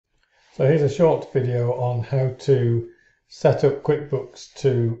So here's a short video on how to set up QuickBooks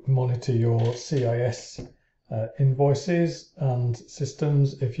to monitor your CIS invoices and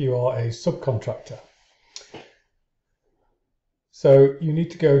systems if you are a subcontractor. So you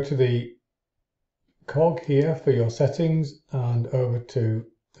need to go to the cog here for your settings and over to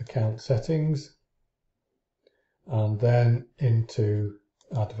account settings and then into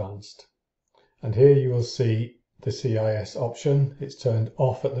advanced. And here you will see the CIS option. It's turned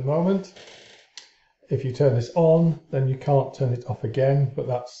off at the moment. If you turn this on, then you can't turn it off again, but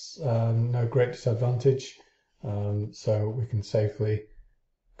that's no great disadvantage. So we can safely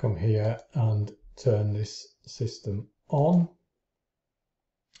come here and turn this system on.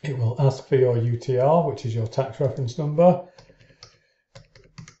 It will ask for your UTR, which is your tax reference number.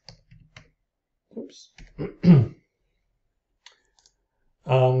 Oops.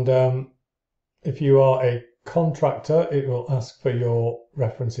 And if you are a contractor, it will ask for your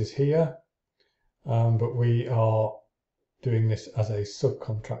references here, but we are doing this as a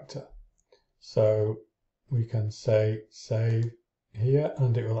subcontractor. So we can say save here,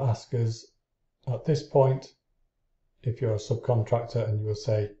 and it will ask us at this point if you're a subcontractor, and you will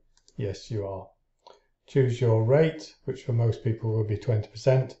say yes, you are. Choose your rate, which for most people will be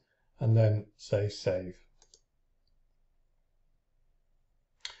 20%, and then say save.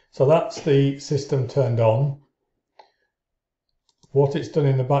 So that's the system turned on. What it's done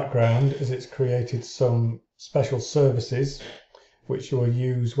in the background is it's created some special services which you will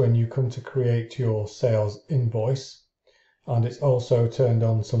use when you come to create your sales invoice, and it's also turned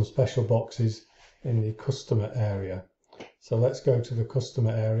on some special boxes in the customer area. So let's go to the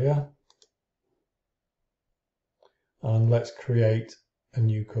customer area and let's create a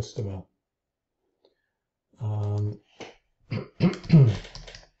new customer.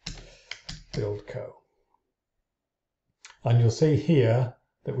 Build Co. And you'll see here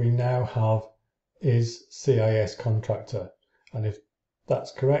that we now have is CIS contractor, and if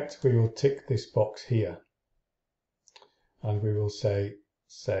that's correct, we will tick this box here and we will say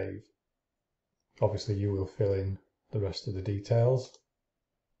save. Obviously you will fill in the rest of the details.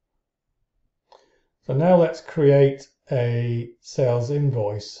 So now let's create a sales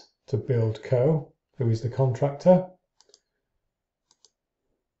invoice to Build Co, who is the contractor.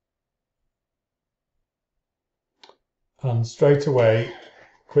 And straight away,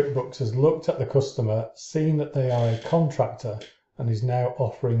 QuickBooks has looked at the customer, seen that they are a contractor, and is now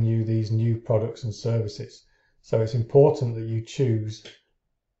offering you these new products and services. So it's important that you choose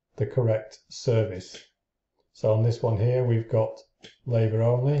the correct service. So on this one here, we've got labour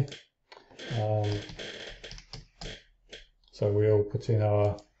only. So we'll put in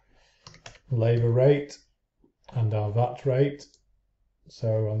our labour rate and our VAT rate.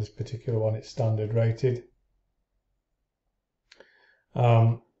 So on this particular one, it's standard rated.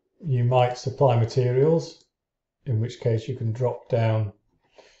 You might supply materials, in which case you can drop down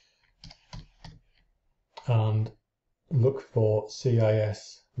and look for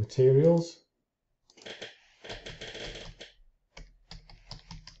CIS materials.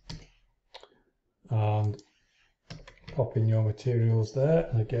 And pop in your materials there,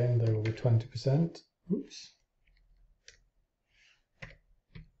 and again they will be 20%. Oops.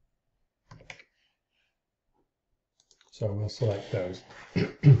 So we'll select those.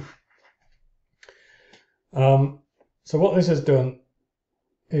 So what this has done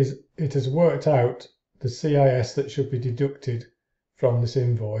is it has worked out the CIS that should be deducted from this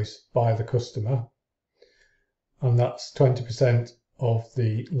invoice by the customer, and that's 20% of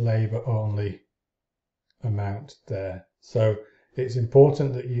the labour only amount there. So it's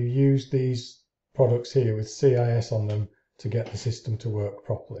important that you use these products here with CIS on them to get the system to work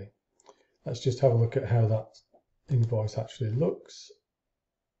properly. Let's just have a look at how that invoice actually looks.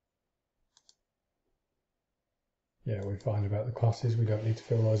 Yeah, we're fine about the classes. We don't need to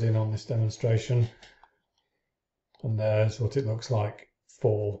fill those in on this demonstration. And there's what it looks like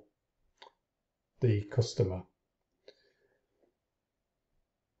for the customer.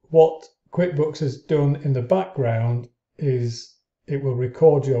 What QuickBooks has done in the background is it will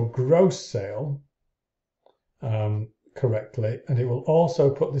record your gross sale correctly, and it will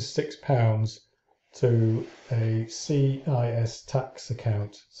also put this £6 to a CIS tax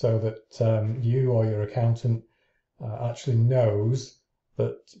account, so that you or your accountant actually knows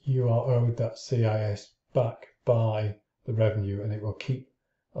that you are owed that CIS back by the revenue, and it will keep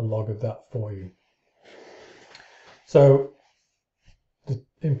a log of that for you. So the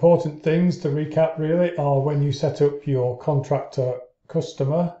important things to recap really are, when you set up your contractor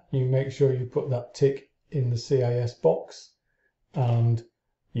customer, you make sure you put that tick in the CIS box, and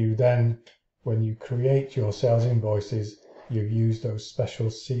you then, when you create your sales invoices, you use those special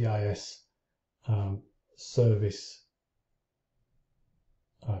CIS service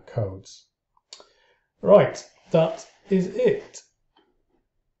codes. Right, that is it.